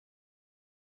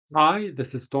Hi,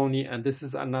 this is Tony, and this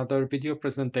is another video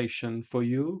presentation for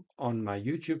you on my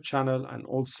YouTube channel and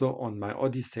also on my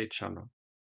Odyssey channel.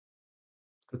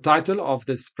 The title of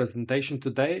this presentation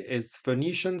today is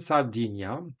Phoenician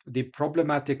Sardinia, the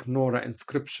problematic Nora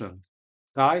inscription,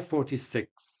 Guy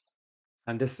 46.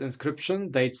 And this inscription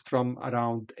dates from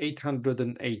around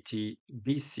 880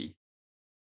 BC.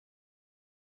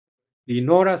 The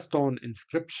Nora stone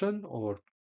inscription, or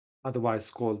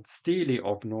otherwise called Stele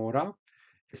of Nora,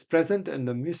 is present in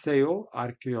the Museo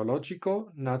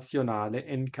Archeologico Nazionale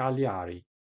in Cagliari,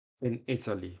 in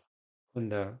Italy, on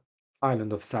the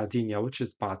island of Sardinia, which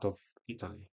is part of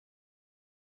Italy.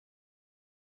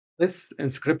 This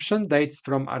inscription dates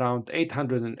from around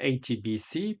 880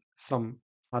 BC. Some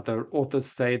other authors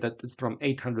say that it's from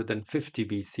 850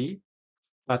 BC,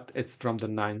 but it's from the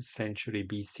 9th century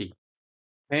BC.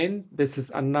 And this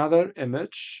is another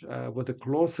image with a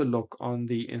closer look on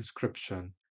the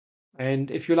inscription.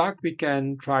 And if you like, we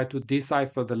can try to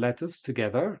decipher the letters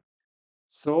together.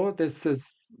 So this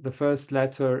is the first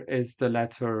letter is the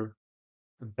letter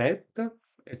Bet.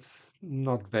 It's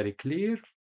not very clear.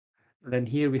 Then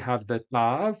here we have the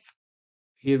Tav.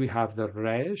 Here we have the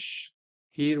Resh.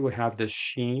 Here we have the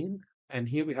Shin. And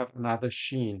here we have another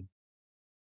Shin.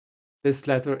 This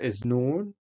letter is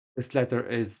Nun. This letter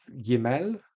is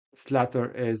Gimel. This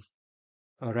letter is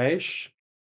Resh.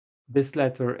 This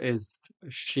letter is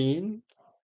Shin.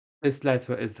 This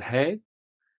letter is He.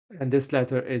 And this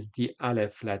letter is the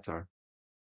Aleph letter.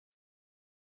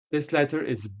 This letter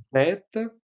is Bet.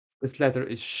 This letter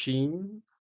is Shin.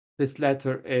 This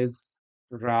letter is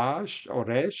Rash or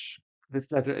Resh.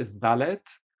 This letter is Dalet.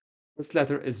 This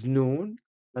letter is Nun.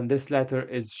 And this letter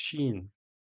is Shin.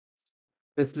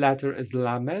 This letter is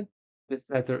Lamed. This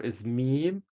letter is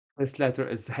Mim. This letter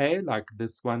is He, like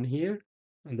this one here.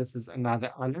 And this is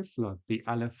another Aleph, like the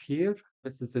Aleph here.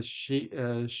 This is a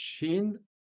Shin,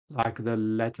 like the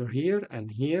letter here and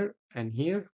here and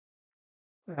here.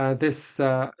 This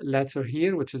letter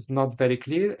here, which is not very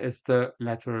clear, is the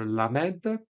letter Lamed.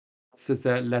 This is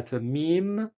the letter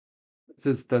Mim. This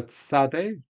is the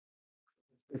Tzade.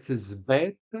 This is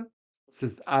Bet. This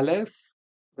is Aleph.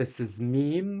 This is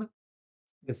Mim.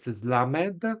 This is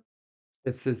Lamed.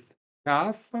 This is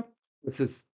Kaf. This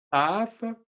is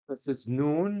Taf. This is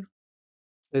Nun.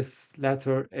 This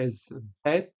letter is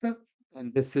Bet.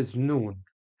 And this is Nun.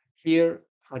 Here,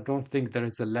 I don't think there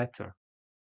is a letter.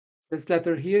 This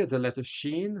letter here is a letter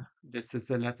Shin. This is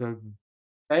a letter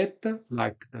Bet,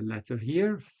 like the letter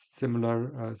here,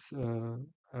 similar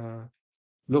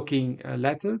looking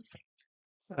letters.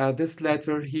 This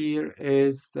letter here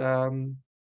is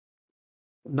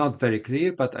not very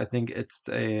clear, but I think it's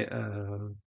a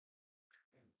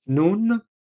Nun.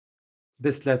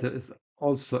 This letter is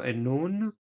also a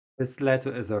Nun. This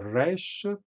letter is a Resh.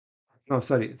 No,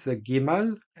 sorry, it's a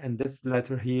Gimel. And this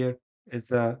letter here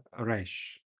is a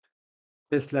Resh.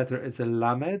 This letter is a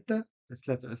Lamed. This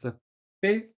letter is a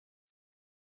P.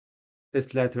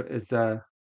 This letter is a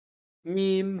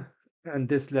Mim. And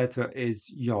this letter is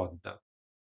Yod.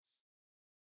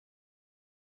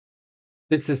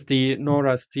 This is the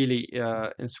Nora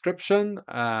Stele inscription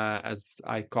as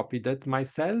I copied it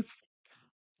myself.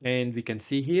 And we can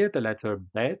see here the letter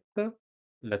Bet,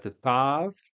 letter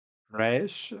Tav,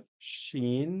 Resh,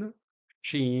 Shin,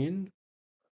 Shin,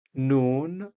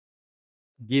 Nun,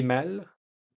 Gimel,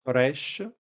 Resh,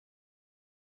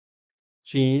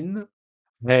 Shin,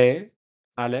 He,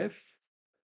 Aleph,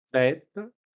 Bet,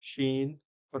 Shin,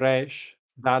 Resh,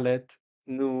 Dalet,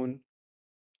 Nun,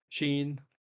 Shin,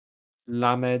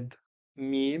 Lamed,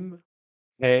 Mim,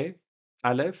 He,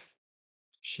 Aleph,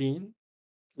 Shin,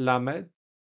 Lamed,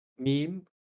 Mim,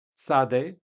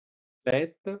 Sade,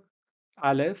 Bet,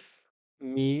 Aleph,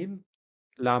 Mim,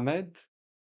 Lamed,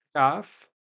 Kaf,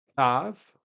 Tav,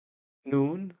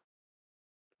 Nun,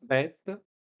 Bet,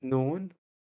 Nun,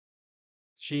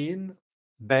 Shin,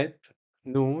 Bet,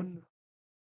 Nun,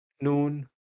 Nun,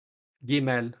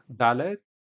 Gimel, Dalet,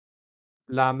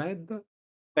 Lamed,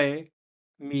 Pe,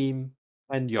 Mim,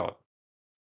 and Yod.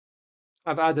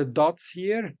 I've added dots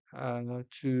here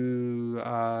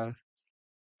to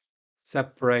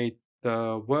separate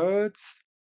the words.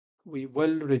 We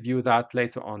will review that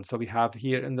later on. So we have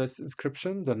here in this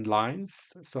inscription the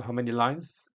lines. So how many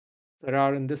lines there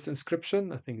are in this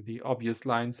inscription? I think the obvious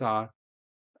lines are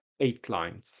 8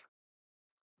 lines.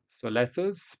 So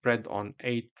letters spread on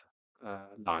 8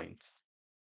 lines.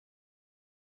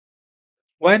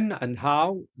 When and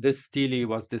how this stele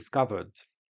was discovered?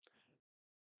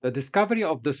 The discovery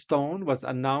of the stone was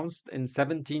announced in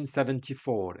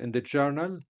 1774 in the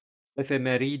journal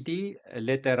Effemeridi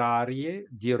Letterarie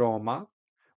di Roma,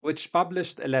 which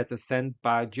published a letter sent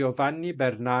by Giovanni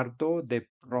Bernardo de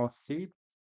Rossi,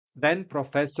 then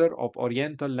professor of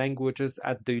Oriental languages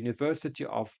at the University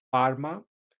of Parma,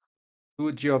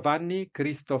 to Giovanni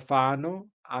Cristofano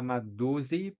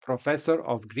Amaduzzi, professor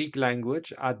of Greek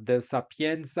language at the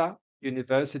Sapienza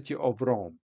University of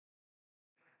Rome.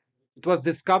 It was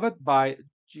discovered by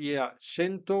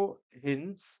Giacinto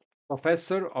Hinz,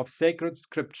 professor of sacred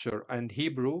scripture and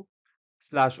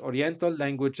Hebrew/Oriental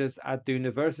languages at the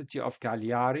University of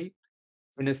Cagliari,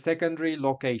 in a secondary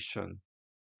location,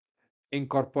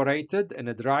 incorporated in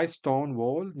a dry stone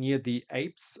wall near the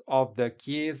apse of the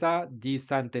Chiesa di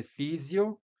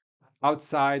Sant'Efisio,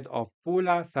 outside of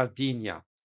Pula, Sardinia,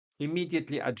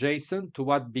 immediately adjacent to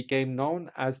what became known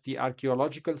as the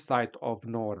archaeological site of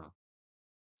Nora.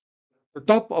 The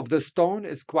top of the stone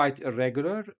is quite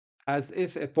irregular, as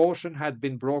if a portion had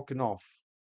been broken off.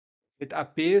 It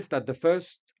appears that the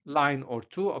first line or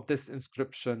two of this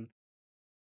inscription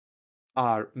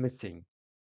are missing.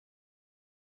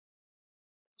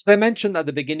 As I mentioned at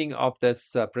the beginning of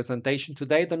this presentation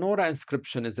today, the Nora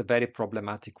inscription is a very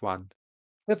problematic one.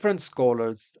 Different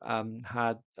scholars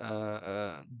had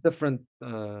different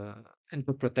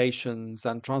interpretations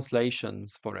and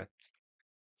translations for it.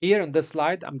 Here in this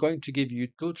slide, I'm going to give you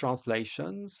two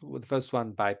translations. The first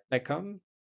one by Peckham,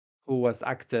 who was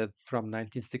active from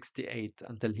 1968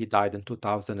 until he died in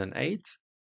 2008.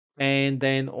 And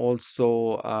then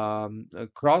also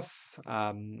Cross,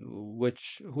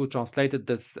 who translated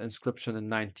this inscription in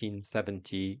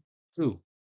 1972.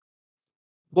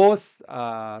 Both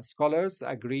scholars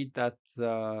agreed that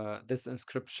this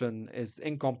inscription is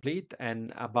incomplete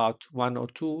and about one or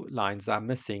two lines are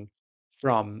missing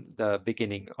from the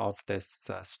beginning of this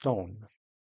stone.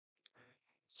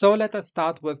 So let us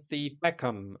start with the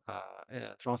Peckham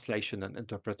translation and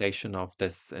interpretation of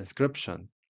this inscription.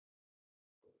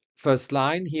 First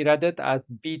line, he read it as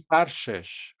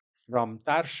btršš, from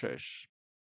Tarshish.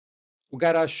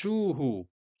 wgršu,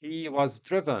 he was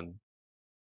driven.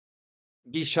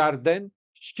 bŠRDN,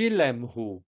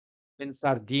 šlemhu, in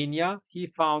Sardinia he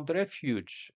found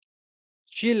refuge.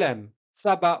 Shilem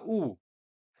saba'u,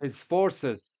 his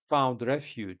forces found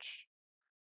refuge.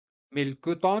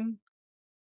 Milkuton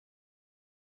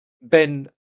ben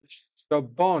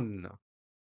Shubon,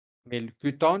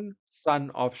 Milkuton, son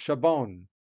of Shubon.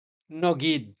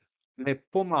 Nogid le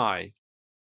Pummay,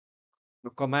 the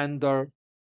commander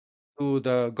to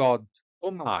the god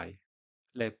Pummay,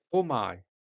 le Pummay.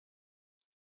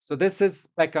 So this is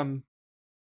Peckham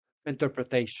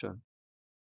interpretation.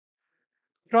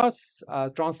 Cross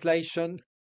translation,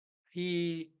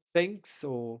 he thinks,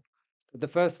 so the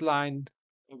first line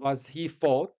was he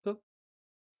fought,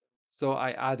 so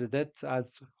I added it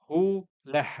as hǘ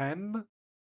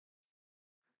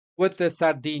with the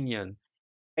Sardinians,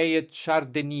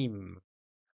 bşrdn.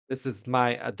 This is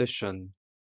my addition.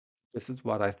 This is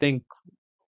what I think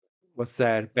was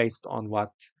there based on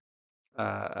what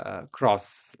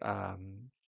Cross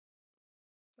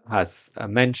has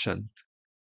mentioned.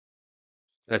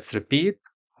 Let's repeat.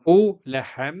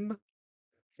 hǘ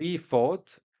he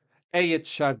fought,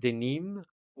 bşrdn,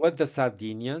 with the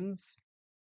Sardinians,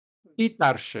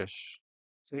 btršš.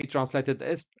 So he translated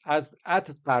it as at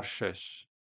Tarshish.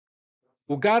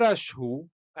 wgrš,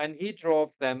 and he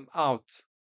drove them out.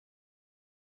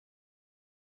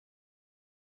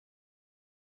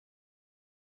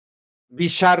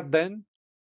 BŠRDN,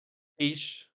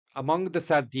 peace, among the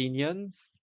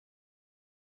Sardinians.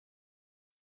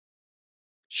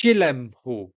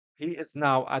 Shlemhu, he is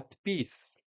now at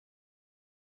peace.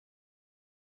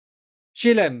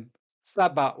 Shilem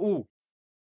saba'u,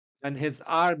 and his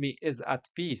army is at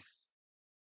peace.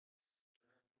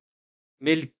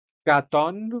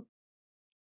 Milkaton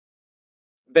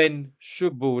ben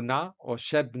Shubuna or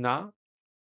Shebna.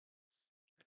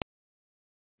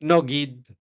 Nogid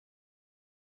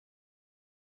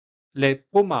le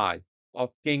Pummay,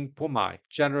 of King Pummay,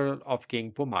 general of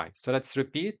King Pummay. So let's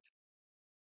repeat.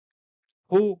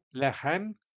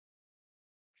 hǘ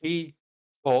he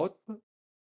fought,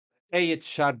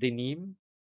 bşrdn,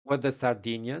 with the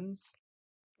Sardinians,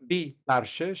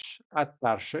 btršš, at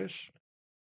Tarshish.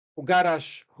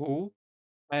 wgršu,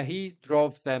 and he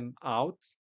drove them out.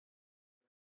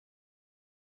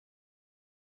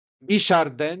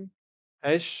 bşrdn,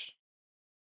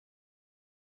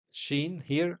 Sheen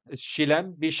here is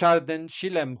Shilem, bşrdn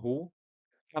Shlemhu.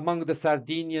 Among the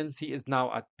Sardinians, he is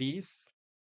now at peace.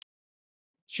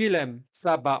 Shilem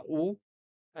saba'u,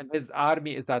 and his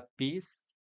army is at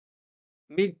peace.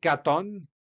 Milkaton,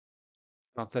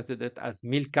 translated it as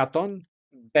Milkaton,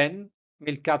 ben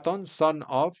Milkaton, son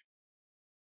of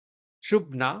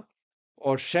Shubna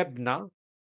or Shebna.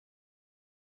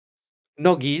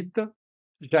 No guide,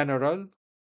 general,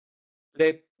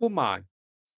 le Pummay,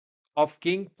 of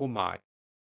King Pummay.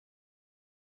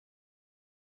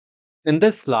 In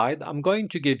this slide, I'm going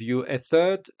to give you a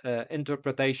third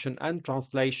interpretation and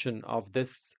translation of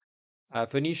this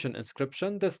Phoenician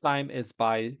inscription. This time is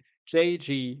by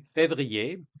J.G.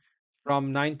 Fevrier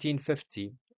from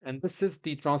 1950. And this is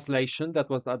the translation that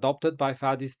was adopted by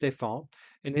Fadi Stéphan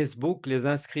in his book Les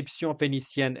inscriptions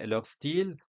phéniciennes et leur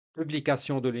style,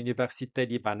 publication de l'Université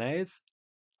libanaise,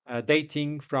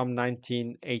 dating from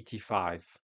 1985.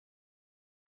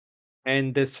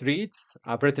 And this reads,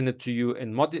 I've written it to you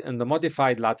in the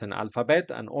modified Latin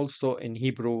alphabet and also in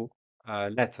Hebrew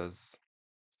letters.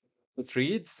 It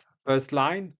reads, first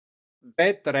line,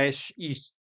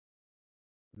 btršš,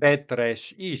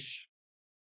 btršš,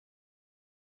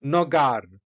 nogar,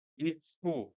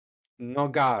 ishu,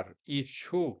 nogar,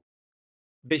 ishu,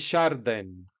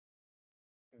 bŠRDN,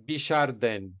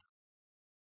 bŠRDN,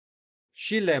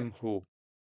 shilemhu,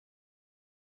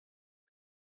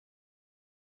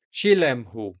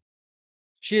 shilemhu,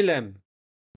 shilem,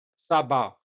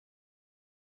 saba,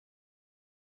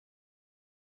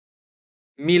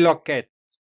 miloket,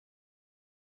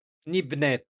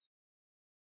 nibnet,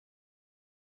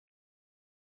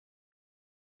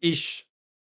 ish,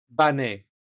 bane,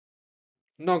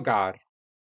 nogar,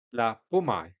 la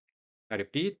Pummay. I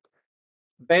repeat,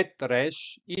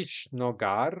 btršš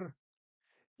nogar,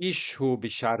 ishu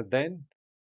bŠRDN,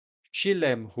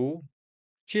 shilemhu,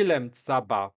 shilem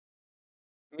saba,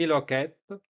 miloket,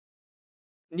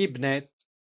 nibnet,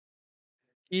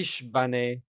 ish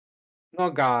bane,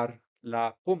 nogar,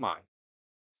 la Pummay.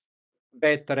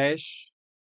 btršš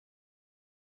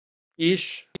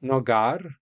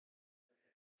nogar,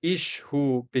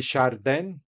 ishu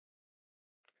bŠRDN,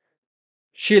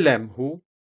 shilemhu,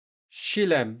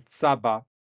 shilem saba,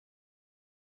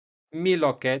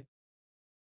 miloket,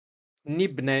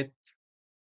 nibnet,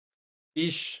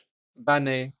 ish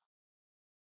bane,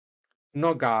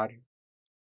 nogar,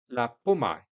 la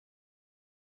Pummay.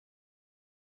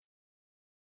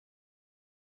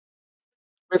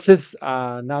 This is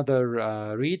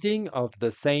another reading of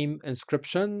the same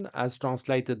inscription as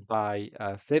translated by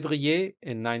Fevrier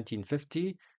in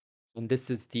 1950. And this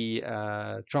is the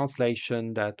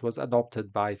translation that was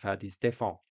adopted by Fadi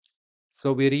Stéphan.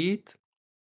 So we read,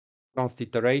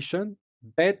 transliteration,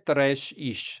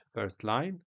 btršš, first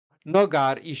line,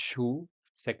 nogar ishu,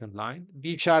 second line,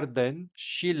 bŠRDN,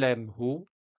 shilemhu,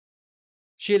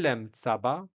 shilem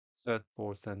tsaba, third,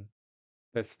 fourth, and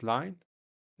fifth line,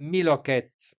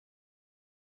 miloket,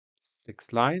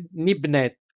 sixth line,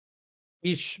 nibnet,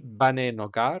 ish bane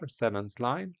nogar, seventh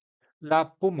line, la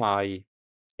Pummay,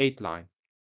 eighth line.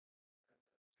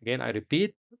 Again, I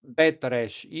repeat,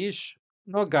 btršš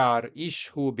nogar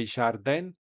ishu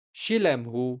bŠRDN,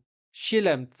 shilemhu,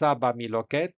 shilem tsaba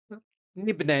miloket,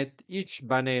 nibnet ish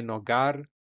bane nogar,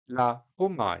 la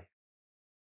Pummay.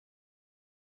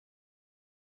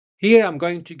 Here I'm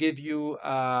going to give you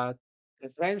a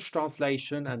French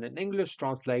translation and an English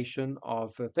translation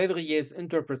of Fevrier's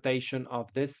interpretation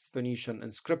of this Phoenician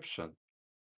inscription.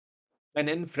 And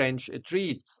in French it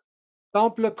reads,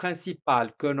 Temple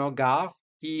principal que Nogar,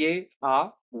 qui est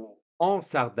à ou en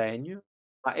Sardaigne,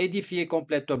 a édifié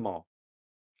complètement.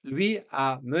 Lui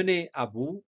a mené à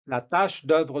bout la tâche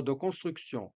d'œuvre de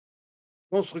construction.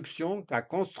 Construction qu'a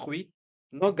construite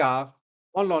Nogar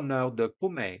en l'honneur de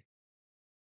Pummay.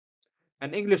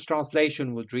 An English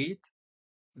translation would read,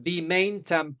 the main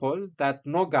temple that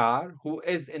Nogar, who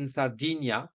is in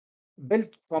Sardinia,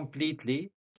 built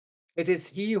completely. It is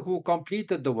he who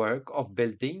completed the work of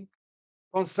building,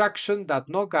 construction that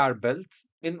Nogar built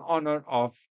in honor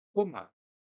of Pummay.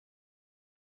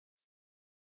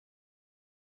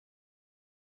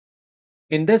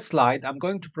 In this slide, I'm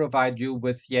going to provide you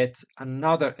with yet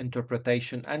another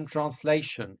interpretation and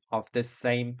translation of this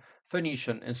same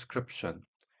Phoenician inscription.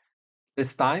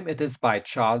 This time it is by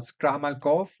Charles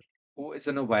Kramalkov, who is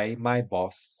in a way my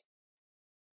boss.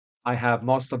 I have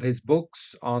most of his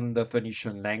books on the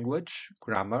Phoenician language,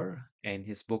 grammar, and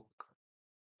his book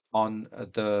on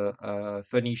the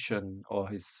Phoenician or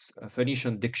his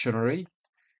Phoenician dictionary.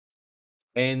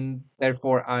 And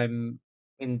therefore, I'm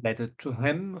indebted to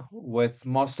him with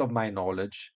most of my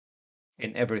knowledge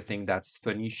in everything that's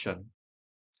Phoenician.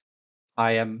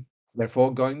 I am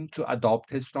therefore going to adopt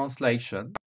his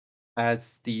translation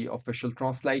as the official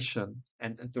translation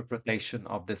and interpretation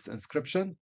of this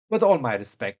inscription, with all my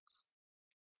respects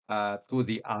to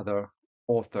the other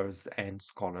authors and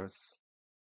scholars.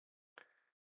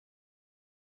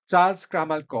 Charles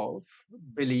Kramalkov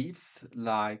believes,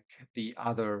 like the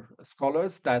other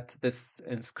scholars, that this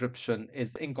inscription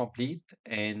is incomplete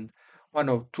and one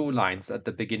or two lines at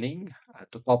the beginning, at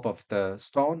the top of the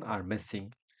stone, are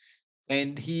missing.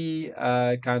 And he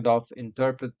kind of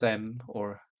interprets them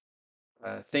or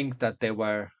think that they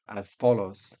were as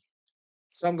follows.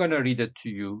 So I'm going to read it to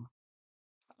you.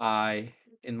 I've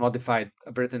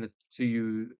written it to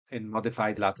you in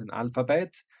modified Latin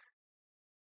alphabet,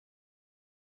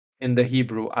 in the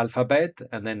Hebrew alphabet,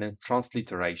 and then in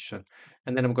transliteration.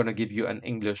 And then I'm going to give you an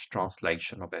English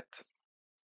translation of it.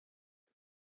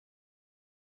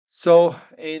 So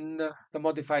in the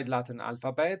modified Latin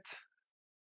alphabet,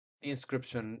 the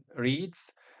inscription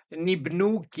reads,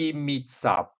 Nibnuki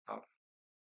mitsab,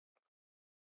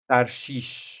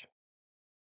 Tarshish,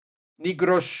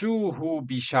 Nigroshuhu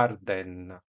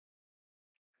bŠRDN,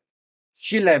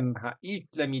 Shilem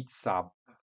ha'itlemitsab,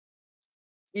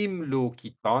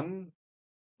 Milkuton,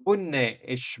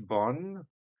 Shubon,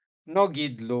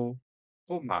 Nogidlu,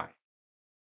 Pummay.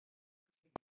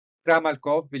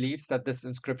 Kramalkov believes that this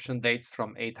inscription dates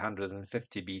from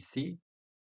 850 BC.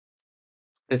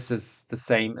 This is the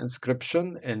same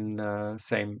inscription in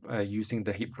using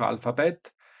the Hebrew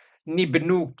alphabet.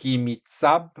 Nibnuki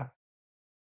mitsab,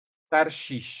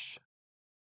 Tarshish,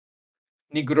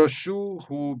 Nigroshu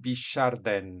hu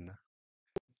bŠRDN,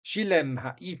 Shilem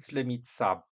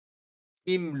ha'itlemitsab,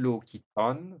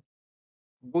 Milkuton,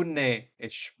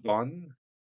 Shubon,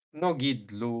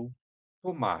 Nogidlu,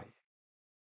 Pummay.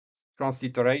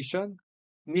 Transliteration: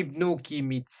 Nibnuki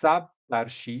mitsab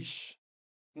Tarshish,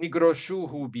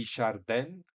 Nigroshuhu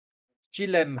bŠRDN,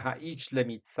 Shilem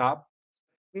ha'itlemitsab,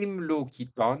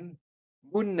 Milkuton,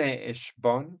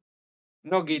 Shubon,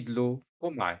 Nogidlu,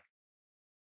 Pummay.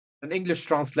 An English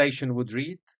translation would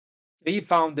read,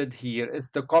 refounded here is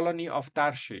the colony of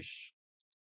Tarshish.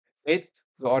 It,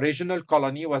 the original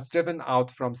colony, was driven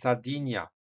out from Sardinia.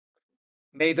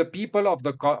 May the people of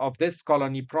this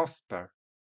colony prosper.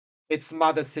 Its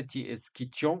mother city is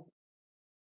Kition.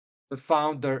 The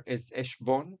founder is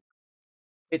Shubon.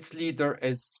 Its leader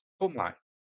is Pummay.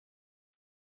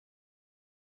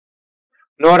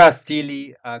 Nora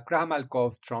Stili,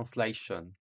 Kramalkov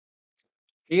translation.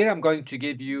 Here I'm going to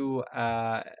give you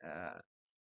a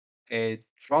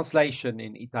translation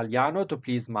in Italiano to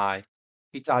please my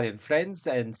Italian friends,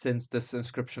 and since this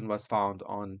inscription was found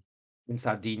in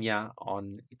Sardinia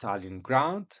on Italian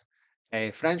ground,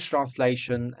 a French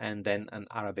translation and then an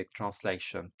Arabic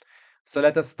translation. So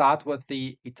let us start with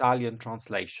the Italian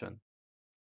translation.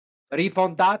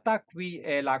 Rifondata qui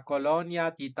è la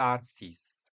colonia di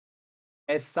Tarshish.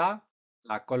 Essa,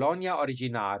 la colonia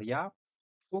originaria,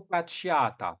 fu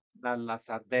cacciata dalla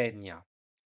Sardegna.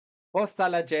 Posta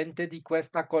la gente di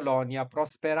questa colonia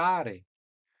prosperare.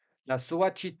 La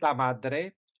sua città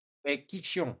madre è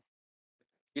Kition.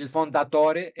 Il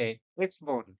fondatore è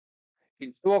Shubon.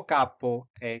 Il suo capo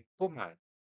è Pummay.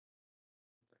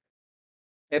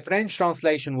 A French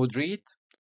translation would read,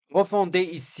 refondée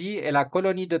ici est la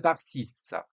colonie de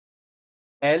Tarshish.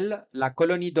 Elle, la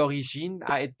colonie d'origine,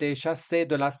 a été chassée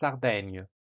de la Sardaigne.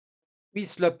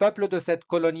 Puisse le peuple de cette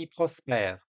colonie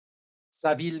prospère.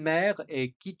 Sa ville-mère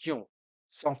est Kition.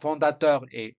 Son fondateur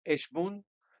est Shubon.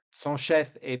 Son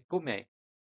chef est Pummay.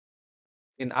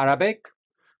 In Arabic,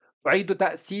 أعيد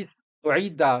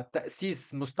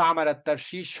تأسيس مستعمرة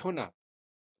ترشيش هنا.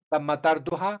 تم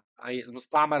طردها أي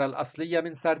المستعمرة الأصلية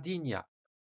من سردينيا.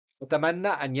 أتمنى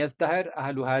أن يزدهر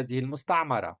أهل هذه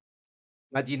المستعمرة.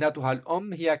 مدينتها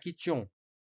الأم هي كيتيون.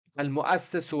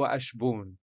 المؤسس هو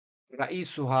شبون.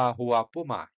 رئيسها هو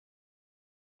بوماي.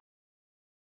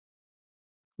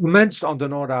 Comments on the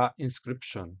Nora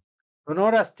inscription. The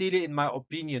Nora stele, in my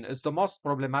opinion, is the most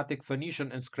problematic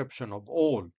Phoenician inscription of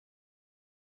all.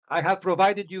 I have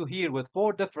provided you here with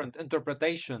 4 different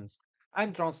interpretations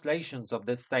and translations of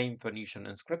this same Phoenician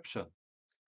inscription.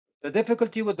 The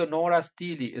difficulty with the Nora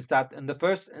stele is that in the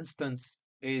first instance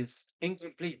is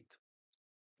incomplete.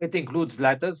 It includes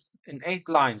letters in 8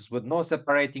 lines with no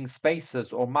separating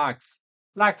spaces or marks,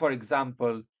 like for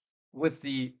example with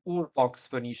the Urbox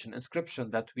Phoenician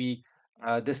inscription that we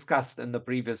discussed in the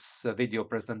previous video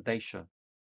presentation.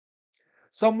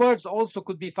 Some words also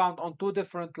could be found on 2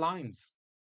 different lines.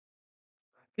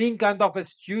 Being kind of a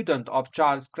student of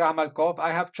Charles Kramalkov,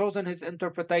 I have chosen his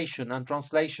interpretation and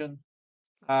translation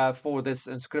for this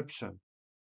inscription.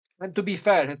 And to be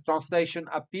fair, his translation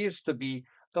appears to be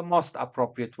the most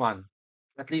appropriate one,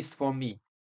 at least for me.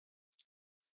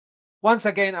 Once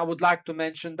again, I would like to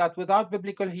mention that without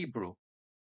biblical Hebrew,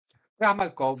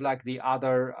 Kramalkov, like the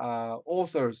other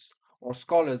authors or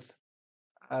scholars,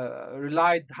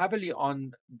 relied heavily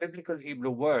on biblical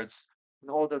Hebrew words in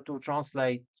order to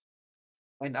translate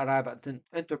and arrive at an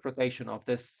interpretation of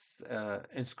this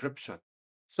inscription.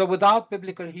 So without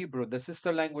biblical Hebrew, the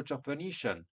sister language of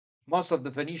Phoenician, most of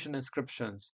the Phoenician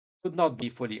inscriptions could not be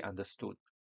fully understood.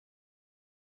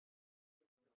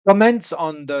 Comments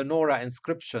on the Nora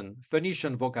inscription,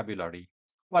 Phoenician vocabulary.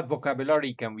 What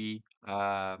vocabulary can we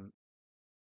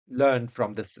learn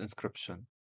from this inscription?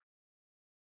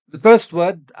 The first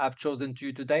word I've chosen to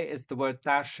you today is the word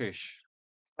Tarshish.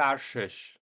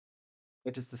 Tarshish.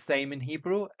 It is the same in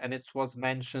Hebrew and it was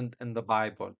mentioned in the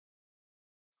Bible.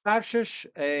 Tarshish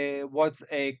was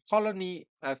a colony,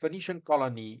 a Phoenician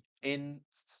colony in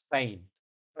Spain.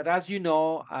 But as you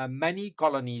know, many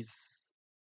colonies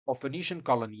or Phoenician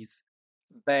colonies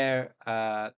bear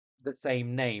the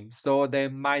same name. So there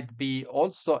might be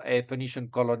also a Phoenician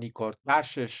colony called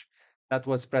Tarshish that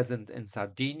was present in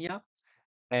Sardinia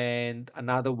and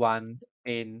another one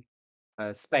in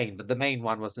Spain, but the main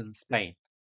one was in Spain.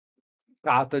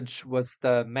 Carthage was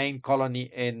the main colony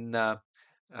in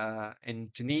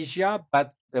Tunisia,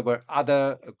 but there were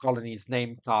other colonies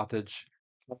named Carthage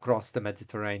across the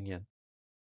Mediterranean.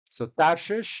 So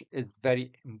Tarshish is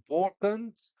very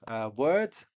important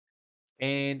word,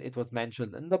 and it was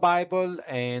mentioned in the Bible.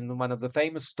 And one of the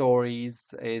famous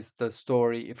stories is the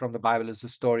story from the Bible is the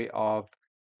story of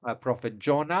Prophet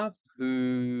Jonah,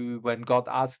 who, when God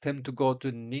asked him to go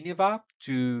to Nineveh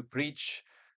to preach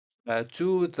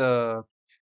to the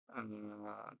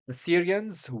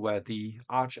Syrians, who were the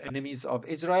arch enemies of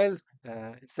Israel,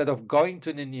 instead of going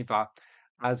to Nineveh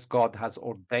as God has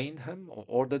ordained him or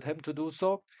ordered him to do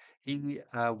so, he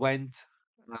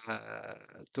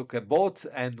took a boat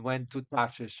and went to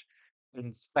Tarshish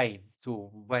in Spain,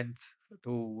 went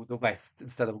to the west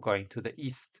instead of going to the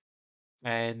east.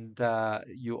 And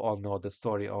you all know the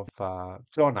story of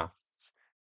Jonah.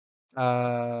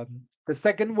 The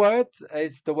second word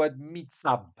is the word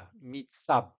mitzab,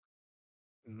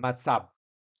 matzab,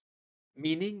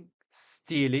 meaning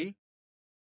steely,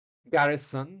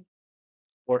 garrison,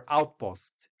 or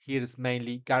outpost. Here is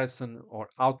mainly garrison or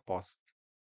outpost.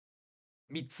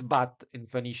 Mitzbat in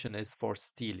Phoenician is for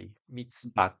steely,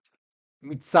 mitzbat.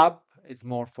 Mitzab is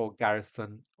more for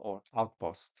garrison or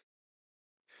outpost.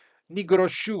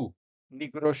 Nigroshu,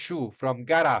 nigroshu from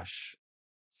garash,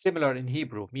 similar in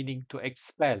Hebrew, meaning to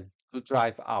expel, to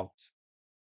drive out.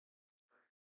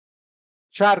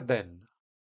 Chardin,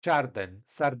 Chardin,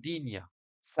 Sardinia,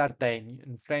 Sardaigne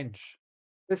in French.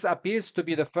 This appears to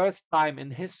be the first time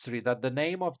in history that the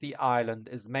name of the island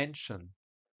is mentioned.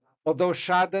 Although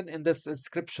Shardin in this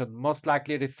inscription most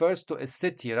likely refers to a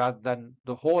city rather than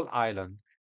the whole island,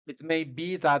 it may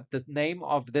be that the name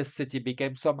of this city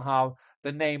became somehow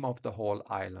the name of the whole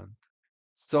island.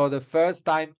 So the first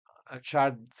time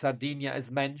Sardinia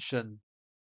is mentioned,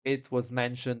 it was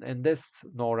mentioned in this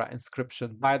Nora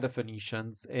inscription by the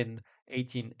Phoenicians in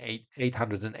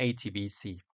 880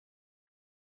 BC.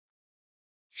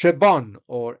 Shubon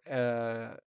or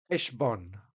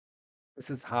Ishbon. This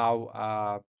is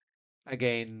how,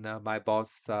 again, my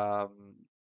boss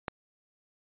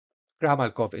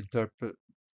Kramalkov interpret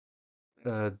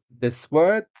this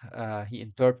word. He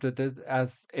interpreted it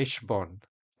as Ishbon,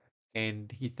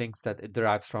 and he thinks that it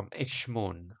derives from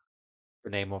Ishmun, the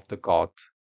name of the god,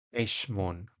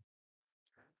 Ishmun.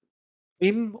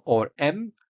 Or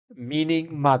M,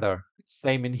 meaning mother.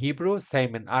 Same in Hebrew,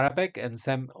 same in Arabic, and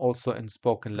same also in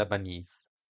spoken Lebanese.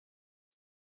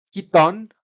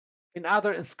 Kiton, in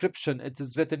other inscription, it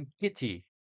is written Kitty,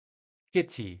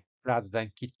 Kitty, rather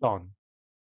than Kiton.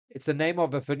 It's the name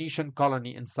of a Phoenician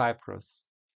colony in Cyprus.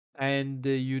 And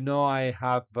you know, I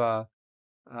have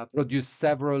produced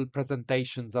several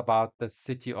presentations about the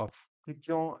city of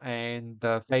Kiton and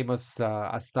the famous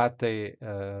Astarte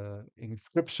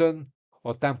inscription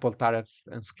or temple Taref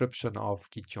inscription of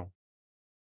Kiton.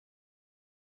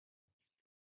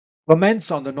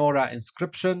 Comments on the Nora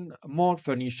inscription, more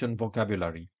Phoenician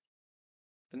vocabulary.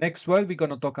 The next word we're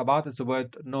going to talk about is the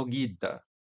word Nogid,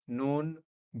 Nun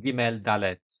Gimel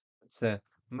Dalet. It's a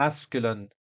masculine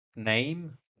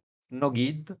name,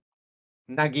 Nogid.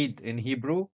 Nagid in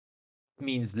Hebrew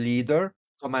means leader,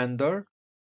 commander.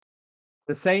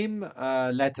 The same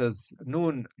letters,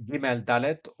 Nun Gimel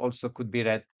Dalet, also could be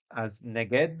read as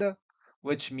Neged,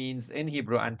 which means in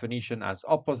Hebrew and Phoenician as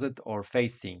opposite or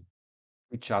facing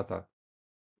each other.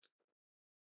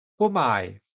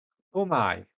 Pummay.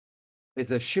 Pummay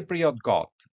is a Cypriot god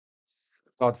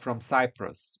from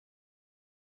Cyprus.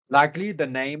 Likely the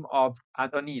name of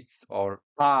Adonis or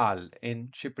Baal in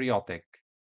Cypriotic.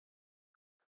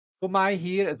 Pummay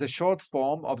here is a short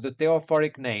form of the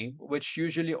theophoric name, which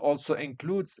usually also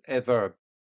includes a verb.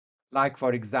 Like,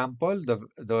 for example,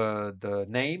 the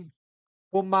name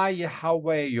Pummay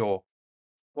Yahweyo.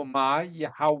 Pummay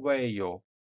Yahweyo.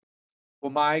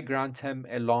 Pummay grant him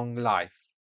a long life.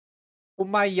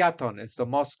 Milkaton is the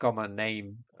most common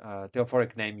name,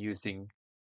 theophoric name using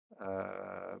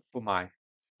Pummay.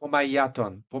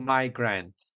 Milkaton, Pummay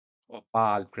grant, or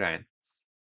Baal grants.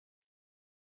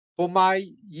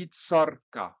 Pummay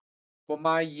Sorca,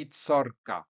 Pummay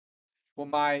Sorca,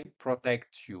 Pummay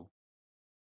protects you.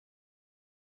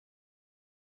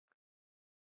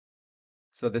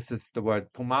 So this is the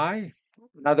word Pummay.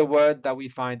 Another word that we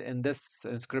find in this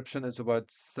inscription is the word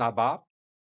Saba,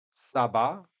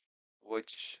 Saba,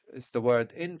 which is the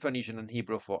word in Phoenician and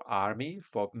Hebrew for army,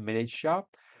 for militia,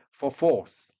 for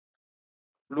force.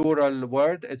 Plural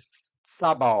word is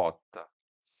Sabaoth,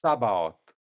 Sabaoth.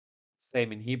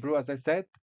 Same in Hebrew, as I said.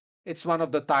 It's one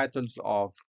of the titles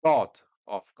of God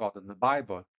in the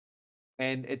Bible.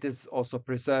 And it is also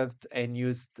preserved and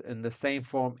used in the same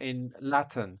form in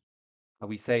Latin.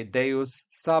 We say Deus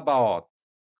Sabaoth.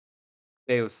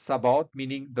 Deus Sabaoth,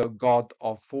 meaning the God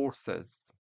of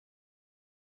forces.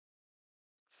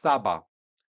 Saba.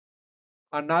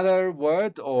 Another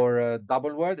word or a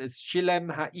double word is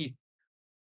Shilem Ha'ish.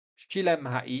 Shilem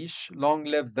Ha'ish, long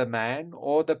live the man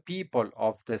or the people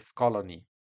of this colony.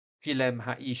 Shilem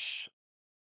Ha'ish.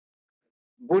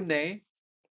 Bune,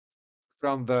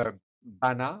 from verb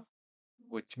bana,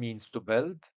 which means to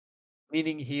build,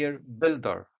 meaning here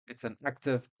builder. It's an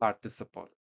active participle.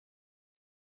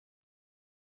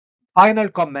 Final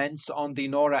comments on the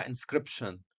Nora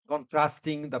inscription,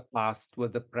 contrasting the past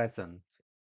with the present.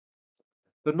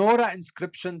 The Nora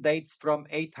inscription dates from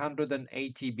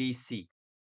 880 BC,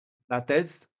 that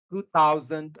is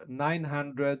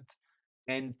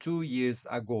 2,902 years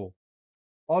ago,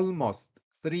 almost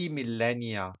 3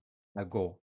 millennia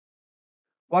ago.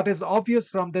 What is obvious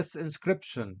from this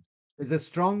inscription is a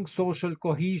strong social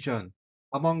cohesion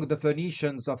among the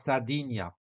Phoenicians of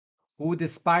Sardinia, who,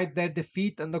 despite their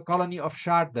defeat in the colony of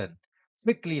Shardin,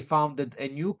 quickly founded a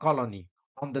new colony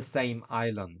on the same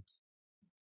island.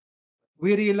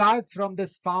 We realize from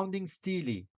this founding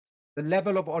stele the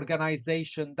level of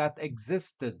organization that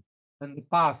existed in the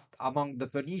past among the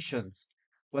Phoenicians,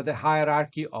 with a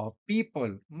hierarchy of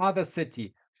people, mother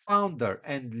city, founder,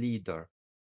 and leader.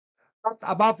 But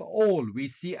above all, we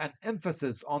see an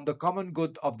emphasis on the common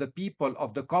good of the people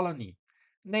of the colony,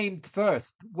 named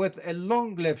first with a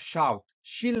long-lived shout,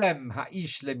 Shilem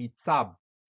Ha'ish Lemitzab.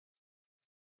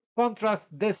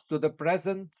 Contrast this to the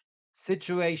present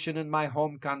situation in my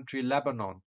home country,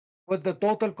 Lebanon, with the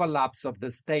total collapse of the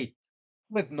state,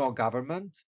 with no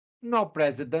government, no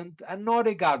president, and no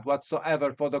regard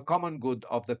whatsoever for the common good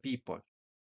of the people.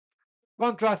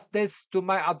 Contrast this to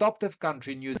my adoptive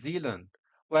country, New Zealand,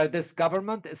 where this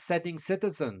government is setting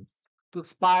citizens to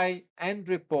spy and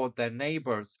report their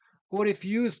neighbors who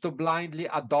refuse to blindly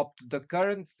adopt the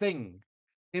current thing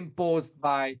imposed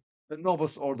by the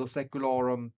Novus Ordo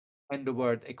Secularum and the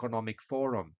World Economic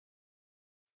Forum.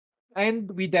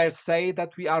 And we dare say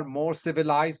that we are more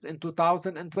civilized in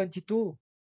 2022.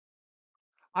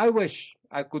 I wish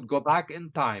I could go back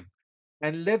in time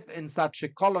and live in such a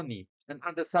colony and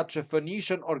under such a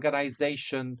Phoenician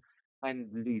organization and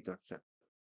leadership.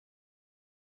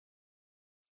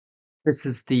 This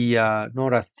is the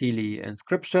Nora stele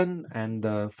inscription and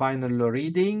the final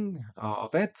reading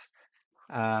of it.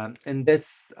 In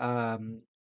this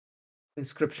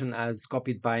inscription as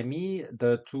copied by me,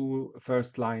 the two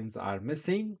first lines are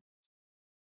missing.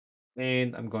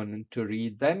 And I'm going to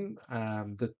read them.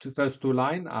 The first two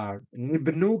lines are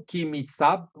Nibnu ki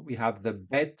mitzab. We have the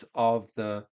bet of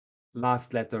the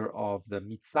last letter of the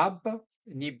mitzab.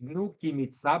 Nibnu ki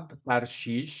mitzab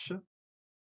Tarshish.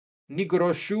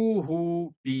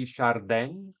 Nigroshuhu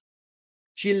BŠRDN.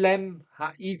 Chilem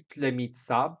ha'it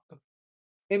lemitzab.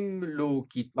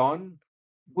 Milkuton.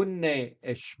 Bunne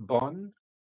Shubon.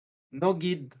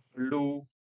 Nogid lu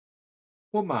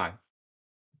Pummay.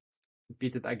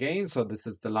 Repeat it again. So this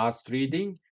is the last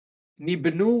reading.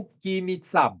 Nibnu ki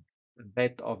mitzab, the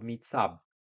bet of mitzab.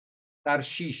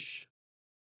 Tarshish.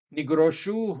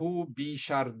 Nigroshuhu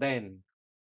BŠRDN.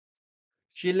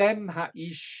 Shilem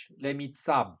ha'ish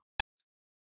lemitzab.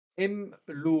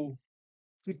 Milkuton.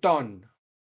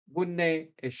 Bunne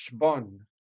Shubon.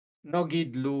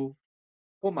 Nogidlu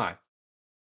Pummay.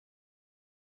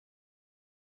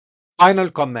 Final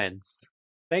comments.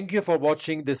 Thank you for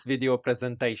watching this video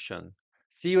presentation.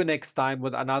 See you next time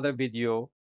with another video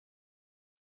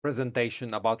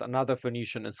presentation about another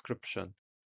Phoenician inscription.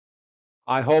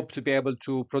 I hope to be able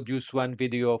to produce one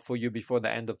video for you before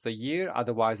the end of the year.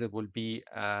 Otherwise, it will be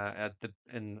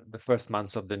in the first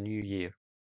months of the new year.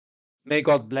 May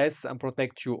God bless and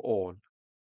protect you all.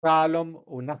 Shalom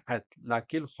unahat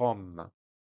lakilchom.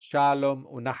 Shalom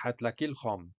unahat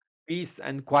lakilchom. Peace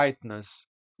and quietness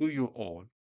to you all.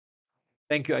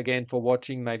 Thank you again for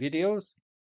watching my videos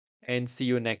and see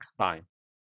you next time.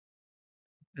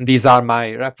 And these are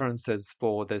my references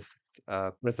for this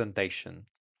presentation.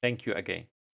 Thank you again.